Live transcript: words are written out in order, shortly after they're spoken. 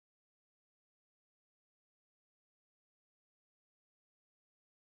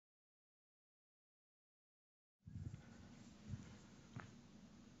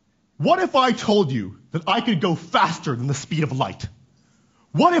What if I told you that I could go faster than the speed of light?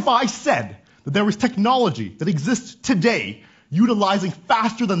 What if I said that there was technology that exists today utilizing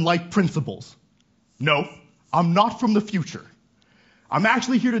faster than light principles? No, I'm not from the future. I'm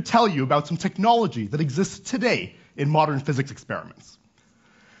actually here to tell you about some technology that exists today in modern physics experiments.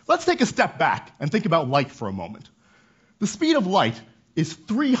 Let's take a step back and think about light for a moment. The speed of light is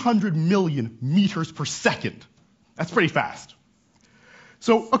 300 million meters per second. That's pretty fast.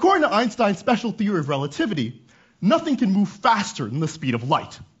 So according to Einstein's special theory of relativity, nothing can move faster than the speed of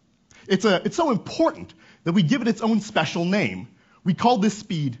light. It's so important that we give it its own special name. We call this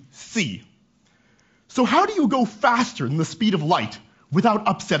speed c. So how do you go faster than the speed of light without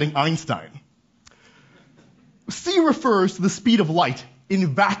upsetting Einstein? C refers to the speed of light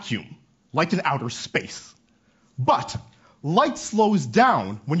in vacuum, like in outer space. But light slows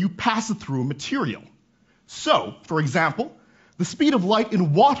down when you pass it through a material. So, for example, the speed of light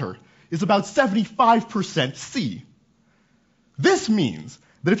in water is about 75% c. This means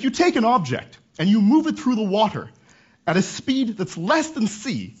that if you take an object and you move it through the water at a speed that's less than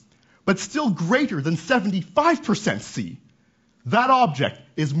c, but still greater than 75% c, that object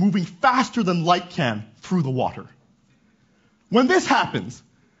is moving faster than light can through the water. When this happens,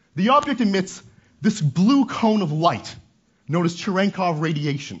 the object emits this blue cone of light, known as Cherenkov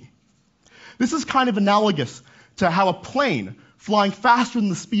radiation. This is kind of analogous to how a plane flying faster than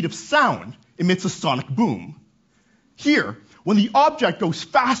the speed of sound emits a sonic boom. Here, when the object goes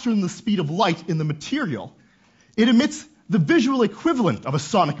faster than the speed of light in the material, it emits the visual equivalent of a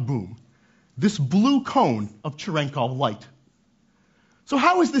sonic boom, this blue cone of Cherenkov light. So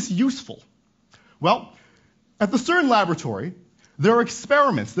how is this useful? Well, at the CERN laboratory, there are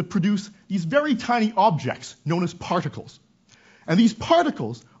experiments that produce these very tiny objects known as particles. And these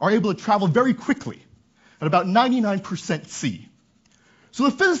particles are able to travel very quickly, at about 99% c. So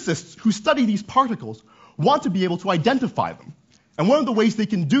the physicists who study these particles want to be able to identify them. And one of the ways they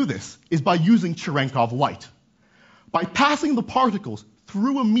can do this is by using Cherenkov light. By passing the particles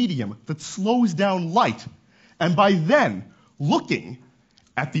through a medium that slows down light, and by then looking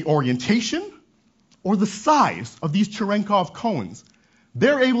at the orientation or the size of these Cherenkov cones,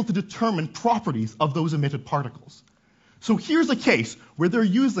 they're able to determine properties of those emitted particles. So here's a case where they're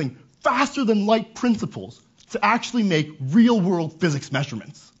using faster than light principles to actually make real-world physics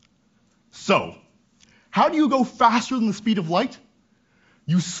measurements. So, how do you go faster than the speed of light?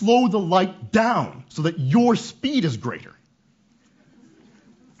 You slow the light down so that your speed is greater.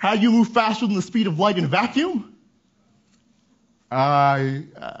 How do you move faster than the speed of light in a vacuum?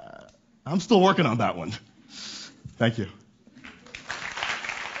 I'm still working on that one. Thank you.